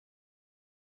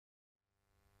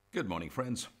Good morning,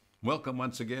 friends. Welcome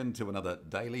once again to another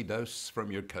daily dose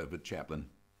from your Covid Chaplain.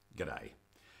 G'day.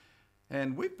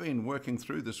 And we've been working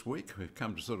through this week. We've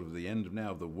come to sort of the end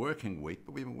now of the working week,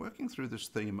 but we've been working through this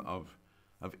theme of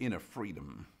inner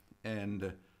freedom.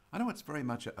 And I know it's very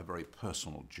much a very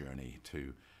personal journey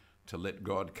to let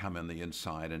God come in the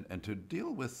inside and to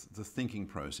deal with the thinking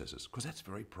processes, because that's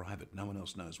very private. No one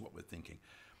else knows what we're thinking.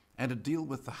 And to deal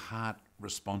with the heart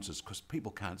responses, because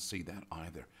people can't see that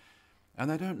either. And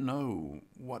they don't know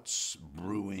what's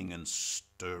brewing and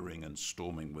stirring and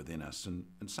storming within us. And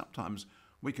sometimes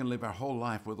we can live our whole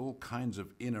life with all kinds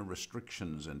of inner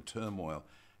restrictions and turmoil.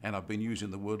 And I've been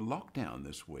using the word lockdown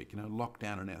this week.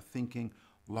 Lockdown in our thinking,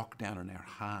 lockdown in our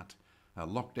heart,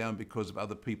 lockdown because of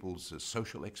other people's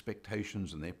social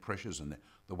expectations and their pressures and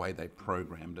the way they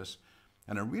programmed us.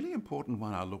 And a really important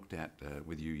one I looked at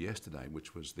with you yesterday,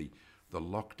 which was the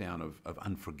lockdown of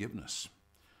unforgiveness.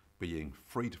 Being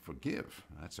free to forgive.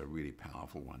 That's a really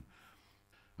powerful one.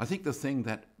 I think the thing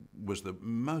that was the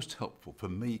most helpful for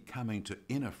me coming to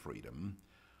inner freedom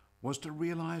was to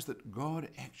realize that God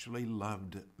actually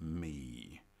loved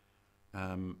me.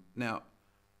 Now,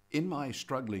 in my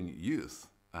struggling youth,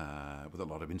 with a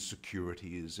lot of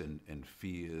insecurities and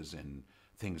fears and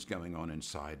things going on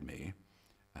inside me,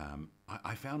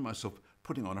 I found myself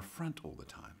putting on a front all the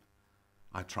time.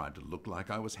 I tried to look like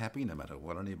I was happy no matter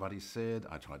what anybody said.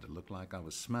 I tried to look like I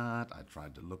was smart.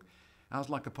 I was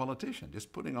like a politician,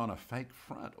 just putting on a fake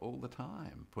front all the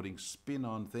time, putting spin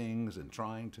on things and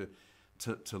trying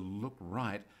to look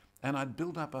right. And I'd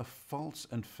build up a false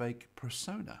and fake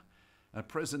persona, a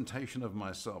presentation of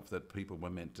myself that people were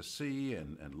meant to see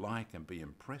and like and be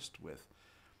impressed with.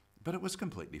 But it was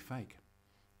completely fake.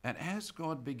 And as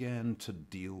God began to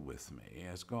deal with me,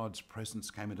 as God's presence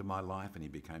came into my life and he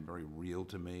became very real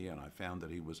to me, and I found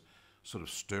that he was sort of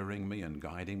stirring me and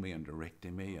guiding me and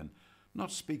directing me and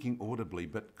not speaking audibly,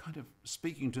 but kind of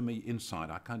speaking to me inside.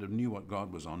 I kind of knew what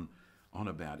God was on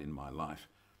about in my life.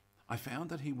 I found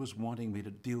that he was wanting me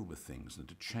to deal with things and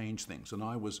to change things. And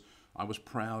I was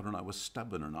proud and I was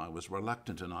stubborn and I was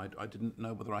reluctant and I didn't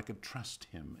know whether I could trust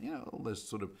him. All those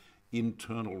sort of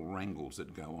internal wrangles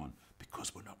that go on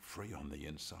because we're not free on the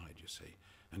inside, you see.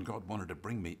 And God wanted to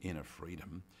bring me inner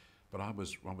freedom, but I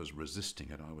was resisting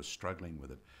it. I was struggling with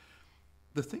it.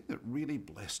 The thing that really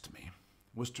blessed me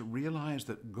was to realize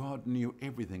that God knew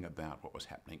everything about what was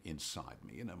happening inside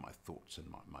me, my thoughts and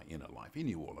my inner life. He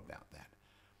knew all about that.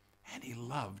 And he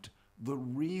loved the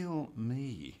real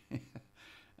me.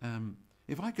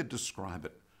 If I could describe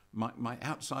it, my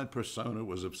outside persona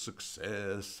was of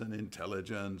success and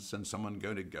intelligence and someone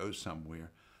going to go somewhere.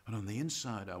 And on the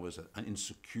inside, I was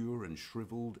insecure and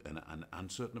shriveled and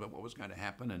uncertain about what was going to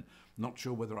happen and not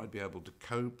sure whether I'd be able to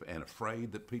cope and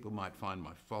afraid that people might find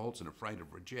my faults and afraid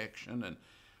of rejection. And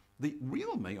the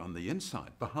real me on the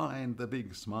inside, behind the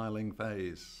big smiling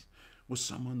face, was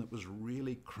someone that was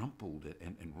really crumpled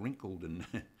and wrinkled and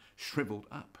shriveled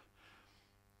up.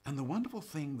 And the wonderful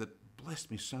thing that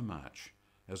blessed me so much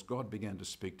as God began to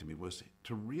speak to me was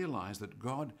to realize that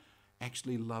God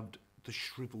actually loved the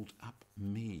shriveled up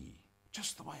me,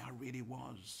 just the way I really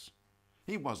was.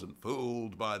 He wasn't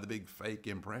fooled by the big fake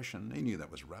impression. He knew that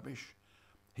was rubbish.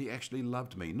 He actually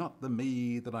loved me, not the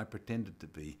me that I pretended to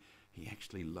be. He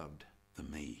actually loved the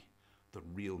me, the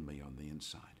real me on the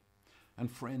inside.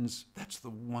 And friends, that's the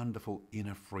wonderful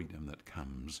inner freedom that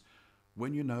comes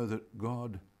when you know that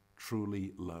God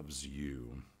truly loves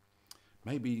you.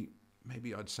 Maybe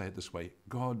I'd say it this way: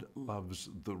 God loves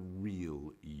the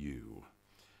real you.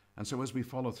 And so as we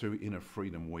follow through Inner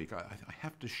Freedom Week, I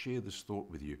have to share this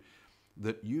thought with you,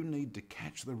 that you need to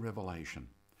catch the revelation.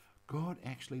 God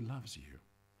actually loves you,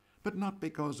 but not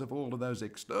because of all of those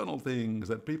external things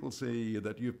that people see,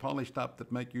 that you've polished up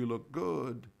that make you look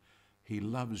good. He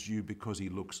loves you because he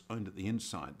looks under the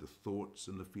inside, the thoughts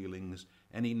and the feelings,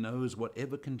 and he knows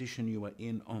whatever condition you are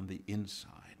in on the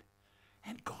inside.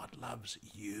 And God loves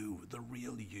you, the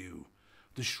real you,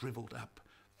 the shriveled up,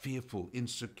 fearful,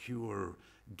 insecure,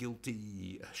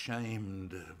 guilty,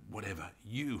 ashamed, whatever,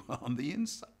 you on the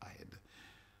inside.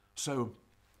 So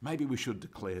maybe we should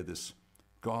declare this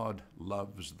God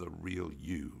loves the real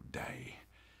you day,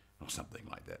 or something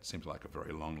like that. Seems like a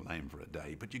very long name for a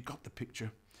day, but you got the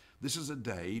picture. This is a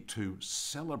day to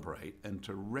celebrate and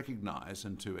to recognize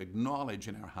and to acknowledge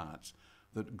in our hearts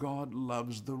that God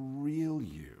loves the real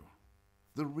you,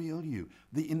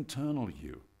 the internal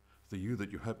you, the you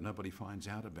that you hope nobody finds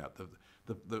out about,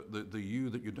 the you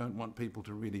that you don't want people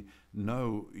to really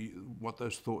know what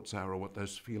those thoughts are or what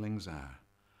those feelings are.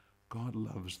 God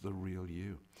loves the real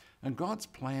you. And God's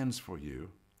plans for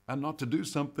you are not to do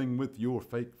something with your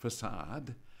fake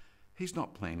facade. He's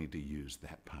not planning to use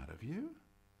that part of you.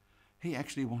 He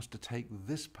actually wants to take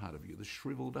this part of you, the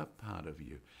shriveled up part of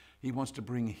you. He wants to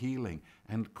bring healing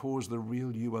and cause the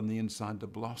real you on the inside to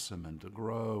blossom and to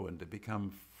grow and to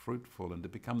become fruitful and to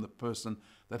become the person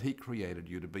that he created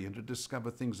you to be, and to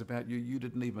discover things about you you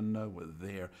didn't even know were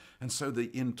there. And so the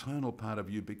internal part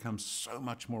of you becomes so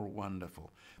much more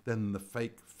wonderful than the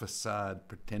fake facade,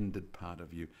 pretended part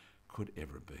of you could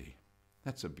ever be.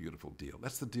 That's a beautiful deal.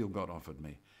 That's the deal God offered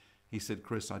me. He said,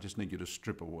 Chris, I just need you to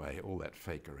strip away all that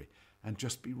fakery and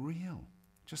just be real.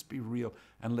 Just be real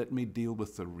and let me deal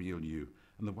with the real you.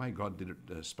 And the way God did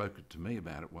it, spoke to me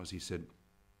about it was, he said,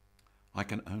 I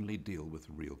can only deal with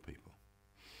real people.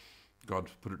 God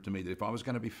put it to me that if I was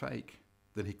going to be fake,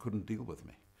 that he couldn't deal with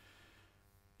me.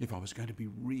 If I was going to be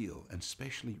real, and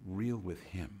especially real with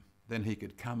him, then he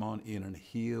could come on in and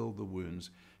heal the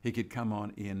wounds. He could come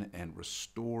on in and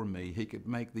restore me. He could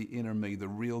make the inner me, the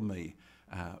real me,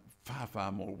 far,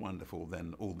 far more wonderful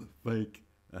than all the fake,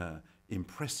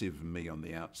 impressive me on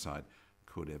the outside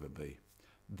could ever be.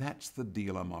 That's the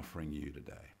deal I'm offering you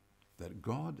today, that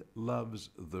God loves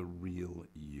the real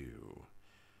you.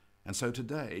 And so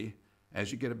today,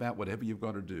 as you get about whatever you've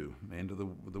got to do, end of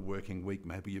the working week,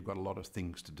 maybe you've got a lot of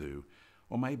things to do,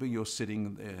 or maybe you're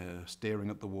sitting there staring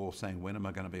at the wall saying, when am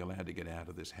I going to be allowed to get out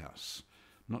of this house?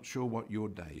 Not sure what your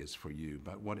day is for you,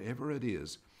 but whatever it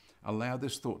is, allow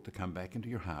this thought to come back into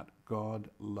your heart. God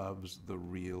loves the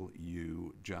real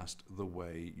you just the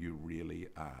way you really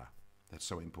are. That's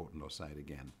so important. I'll say it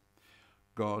again.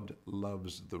 God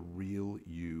loves the real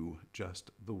you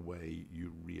just the way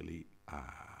you really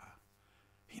are.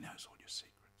 He knows all your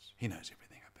secrets. He knows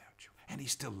everything about you. And he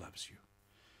still loves you.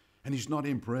 And he's not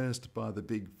impressed by the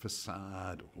big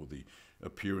facade or the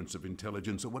appearance of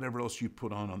intelligence or whatever else you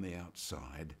put on the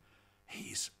outside.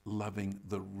 He's loving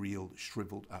the real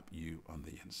shriveled up you on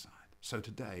the inside. So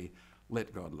today,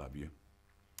 let God love you.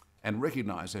 And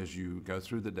recognize as you go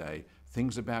through the day,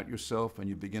 things about yourself, and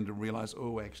you begin to realize,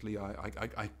 oh, actually,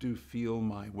 I do feel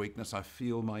my weakness. I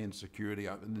feel my insecurity.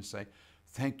 And then say,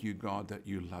 thank you, God, that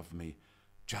you love me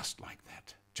just like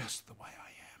that, just the way I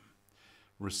am.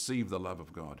 Receive the love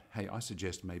of God. Hey, I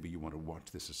suggest maybe you want to watch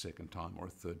this a second time or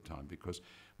a third time, because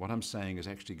what I'm saying is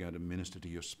actually going to minister to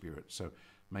your spirit. So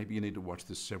maybe you need to watch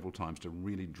this several times to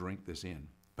really drink this in.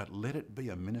 But let it be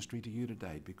a ministry to you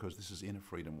today, because this is Inner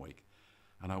Freedom Week.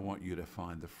 And I want you to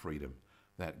find the freedom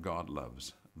that God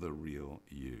loves the real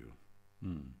you.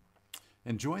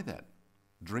 Enjoy that.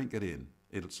 Drink it in.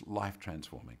 It's life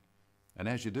transforming. And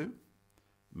as you do,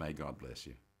 may God bless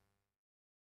you.